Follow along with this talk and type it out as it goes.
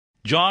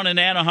John in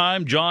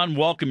Anaheim. John,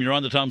 welcome. You're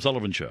on the Tom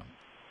Sullivan Show.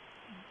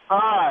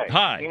 Hi.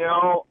 Hi. You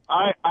know,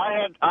 I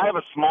have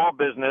a small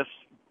business.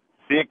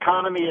 The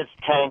economy is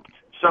tanked.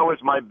 So is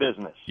my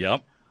business.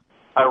 Yep.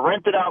 I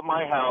rented out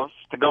my house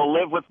to go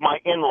live with my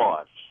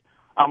in-laws.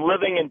 I'm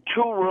living in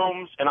 2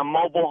 rooms in a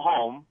mobile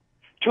home.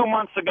 2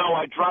 months ago,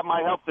 I dropped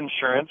my health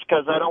insurance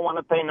because I don't want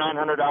to pay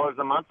 $900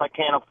 a month. I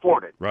can't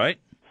afford it. Right.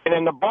 And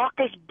in the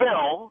Baucus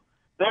Bill,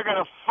 they're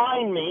going to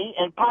fine me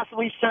and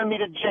possibly send me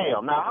to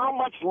jail. Now, how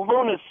much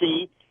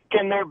lunacy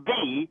can there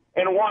be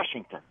in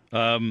Washington?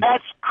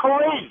 That's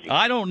crazy.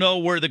 I don't know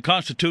where the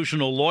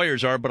constitutional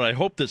lawyers are, but I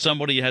hope that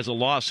somebody has a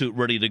lawsuit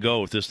ready to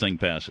go if this thing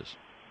passes.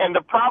 And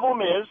the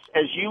problem is,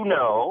 as you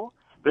know,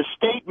 the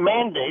state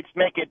mandates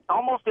make it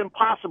almost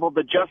impossible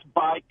to just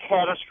buy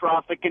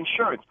catastrophic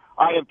insurance.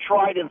 I have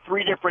tried in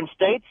 3 different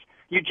states.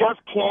 You just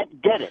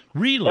can't get it.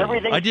 Really?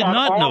 I did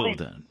not know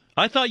that.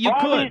 I thought you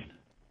could.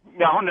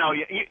 No.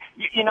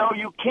 You know,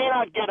 you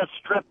cannot get a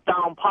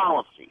stripped-down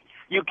policy.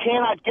 You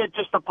cannot get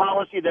just a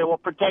policy that will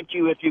protect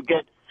you if you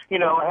get,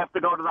 have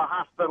to go to the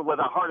hospital with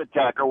a heart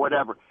attack or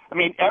whatever. I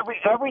mean,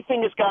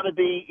 everything has got to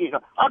be,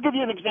 I'll give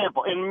you an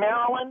example. In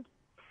Maryland,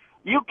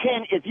 you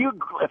can,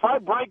 if I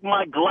break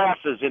my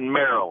glasses in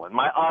Maryland,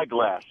 my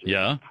eyeglasses,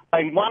 yeah,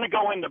 I want to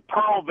go into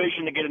Pearl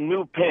Vision to get a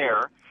new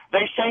pair.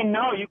 They say,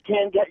 no, you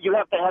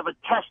have to have a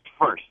test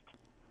first.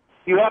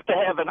 You have to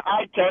have an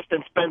eye test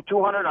and spend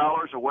 $200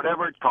 or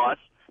whatever it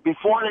costs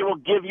before they will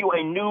give you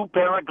a new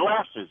pair of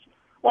glasses.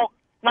 Well,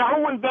 now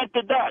who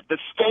invented that? The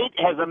state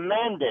has a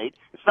mandate.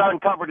 It's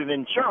not covered in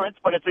insurance,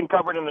 but it's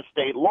covered in the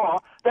state law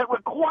that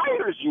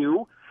requires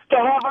you to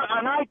have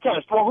an eye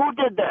test. Well, who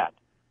did that?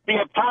 The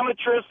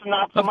optometrists and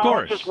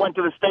ophthalmologists went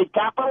to the state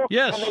capitol,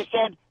 yes, and they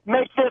said,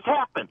 make this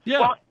happen. Yeah.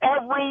 Well,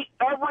 every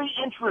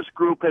interest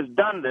group has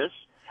done this,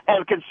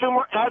 and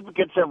consumer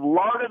advocates have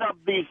larded up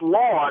these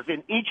laws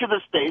in each of the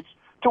states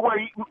to where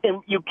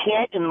you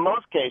can't, in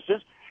most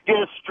cases, get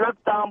a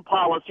stripped-down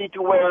policy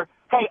to where,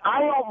 hey,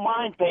 I don't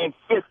mind paying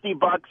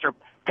 $50 or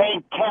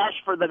paying cash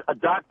for a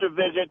doctor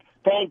visit,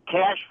 paying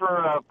cash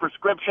for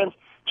prescriptions.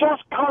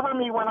 Just cover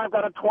me when I've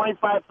got a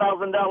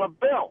 $25,000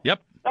 bill.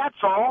 Yep. That's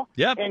all.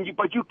 Yep.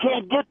 But you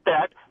can't get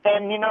that.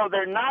 And,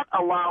 they're not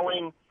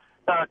allowing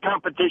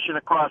competition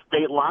across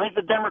state lines.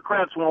 The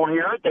Democrats won't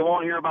hear it. They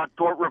won't hear about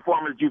tort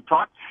reform as you've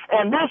talked.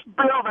 And this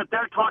bill that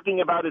they're talking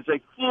about is a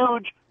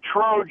huge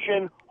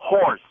Trojan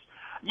horse.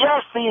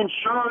 Yes, the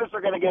insurers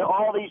are going to get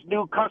all these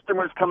new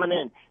customers coming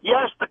in.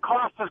 Yes, the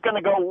cost is going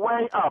to go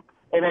way up.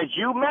 And as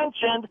you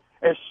mentioned,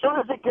 as soon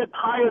as it gets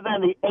higher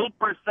than the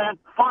 8%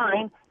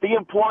 fine, the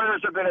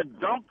employers are going to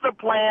dump the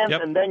plans,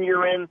 yep, and then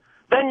you're in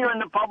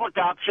the public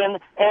option,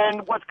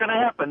 and what's going to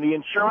happen? The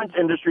insurance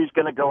industry is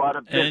going to go out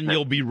of business. And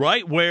you'll be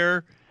right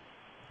where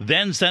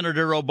then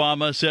Senator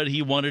Obama said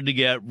he wanted to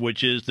get,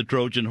 which is the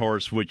Trojan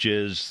horse,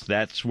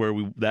 that's where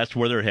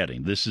they're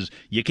heading.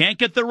 You can't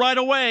get there right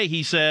away,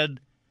 he said,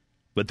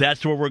 but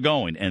that's where we're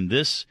going. And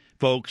this,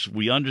 folks,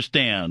 we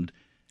understand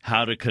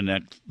how to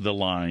connect the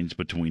lines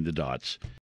between the dots.